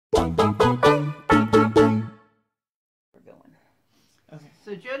We're going. Okay.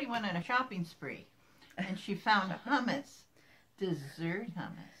 So Jody went on a shopping spree, and she found hummus, dessert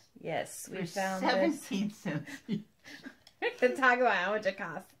hummus. Yes, we for found 17 cents. To talk about how much it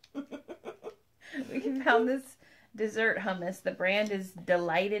costs. We found this dessert hummus. The brand is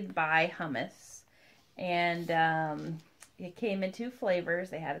Delighted by Hummus. And it came in 2 flavors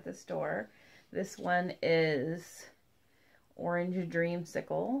they had at the store. This one is Orange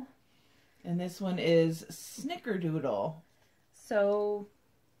Dreamcicle. And this one is Snickerdoodle. So,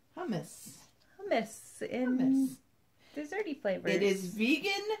 Hummus. hummus in Hummus. desserty flavors. It is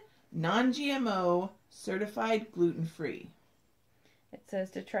vegan, non-GMO, certified gluten-free. It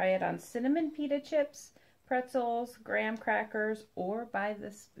says to try it on cinnamon pita chips, pretzels, graham crackers, or by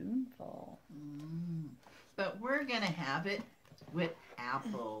the spoonful. But we're going to have it with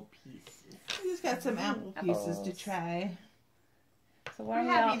apple pieces. We just got some apple pieces to Apples. try. So We're why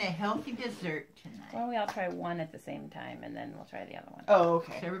don't, having a healthy dessert tonight. we all try one at the same time, and then we'll try the other one. Oh,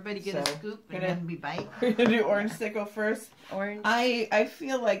 okay. So everybody get a So, scoop and gonna- then we bite. We're going to do orange sickle first. Orange. I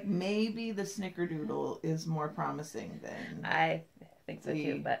feel like maybe the Snickerdoodle is more promising than... I think so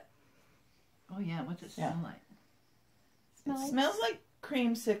too, but Oh yeah, what's it smell like? It smells like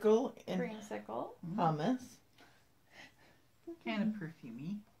creamsicle and creamsicle. hummus. Kind of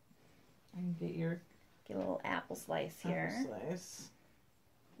perfumey. I can get your Get a little apple slice here. apple slice.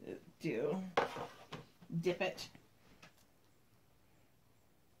 Do. Dip it.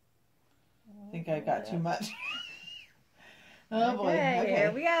 I think I got too much. Oh boy. Okay.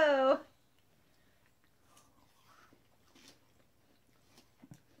 Here we go.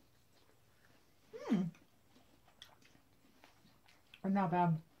 Not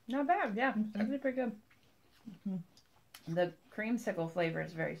bad. Not bad, yeah. Actually pretty good. The creamsicle flavor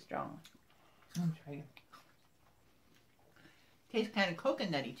is very strong. I'm trying. Tastes kind of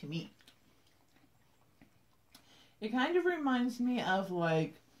coconutty to me. It kind of reminds me of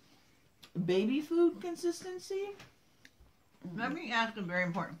like baby food consistency. Let me ask a very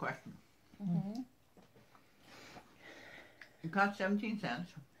important question. Mm-hmm. It cost 17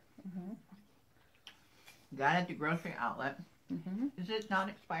 cents. Mm-hmm. Got it at the grocery outlet. Mm-hmm. Is it not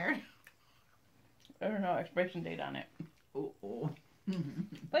expired? There's no expiration date on it. Oh.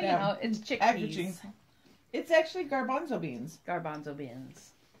 But Yeah. you know, it's Packaging. chickpeas. It's actually garbanzo beans. Garbanzo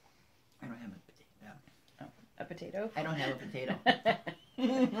beans. I don't have a potato. A potato? I don't have a potato.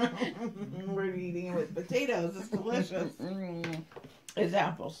 We're eating it with potatoes. It's delicious. Mm. It's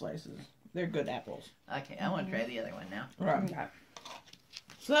apple slices. They're good apples. Okay, I want to try the other one now. Right. Okay.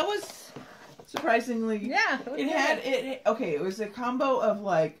 So that was surprisingly. Yeah. It had it. Okay, it was a combo of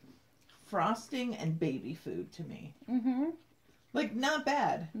like frosting and baby food to me. Mm-hmm. Like not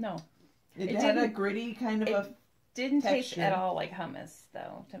bad. No. It It had a didn't- gritty kind of a. Didn't taste Texture. at all like hummus,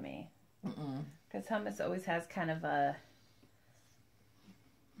 though, to me. Mm-mm. Because hummus always has kind of a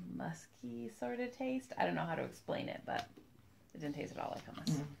musky sort of taste. I don't know how to explain it, but it didn't taste at all like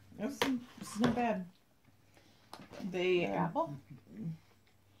hummus. It's not bad. They Your apple?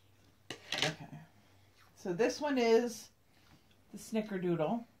 Okay. So this one is the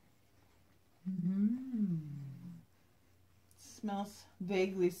Snickerdoodle. Smells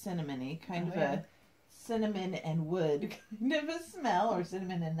vaguely cinnamony, kind of yeah. a cinnamon and wood kind of a smell, or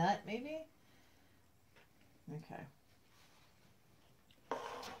cinnamon and nut maybe. Okay.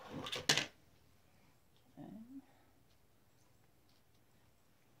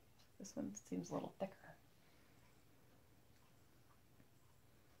 This one seems a little thicker.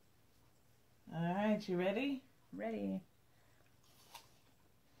 All right, you ready? Ready.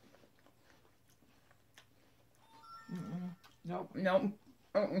 Nope. Nope.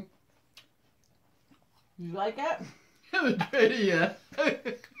 Mm-mm. You like it? Haven't tried it yet.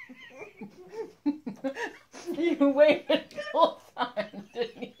 You waited the whole time,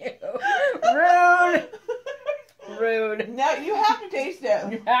 didn't you? Rude. Rude. Now you have to taste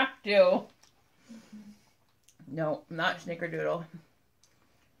it. You have to. No, not Snickerdoodle.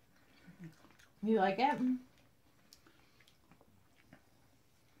 You like it?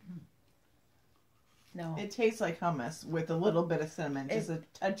 No. It tastes like hummus with a little bit of cinnamon, just a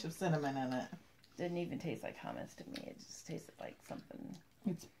touch of cinnamon in it. Didn't even taste like hummus to me. It just tasted like something.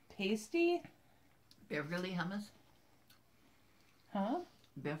 It's pasty. Beverly hummus? Huh?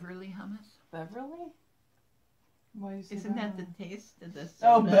 Beverly hummus? Beverly? Why you say Isn't that the taste of the soda?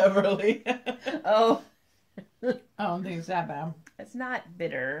 Oh, Beverly. Oh. I don't think it's that bad. It's not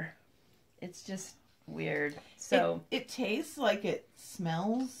bitter. It's just weird. So it tastes like it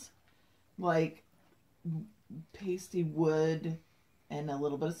smells like pasty wood and a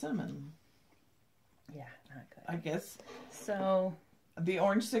little bit of cinnamon. yeah, not good. I guess So The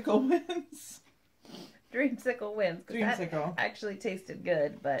orange sickle wins. Dreamcicle wins. 'Cause that Dreamcicle. actually tasted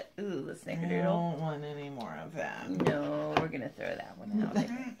good, but ooh, the I Snickerdoodle. don't want any more of that. No, we're gonna throw that one out. I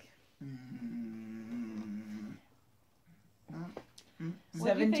think.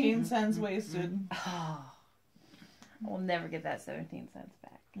 17 cents wasted. Oh, I will never get that 17 cents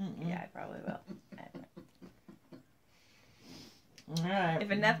back. Mm-mm. Yeah, I probably will. All right.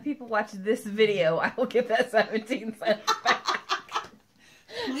 If enough people watch this video, I will get that 17 cents back.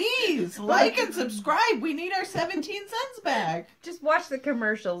 Please like and subscribe. We need our 17 cents back. Just watch the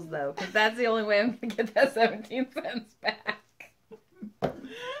commercials though, because that's the only way I'm gonna get that 17 cents back.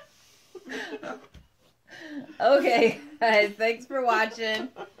 Okay, guys, thanks for watching.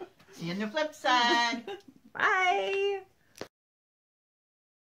 See you on the flip side. Bye.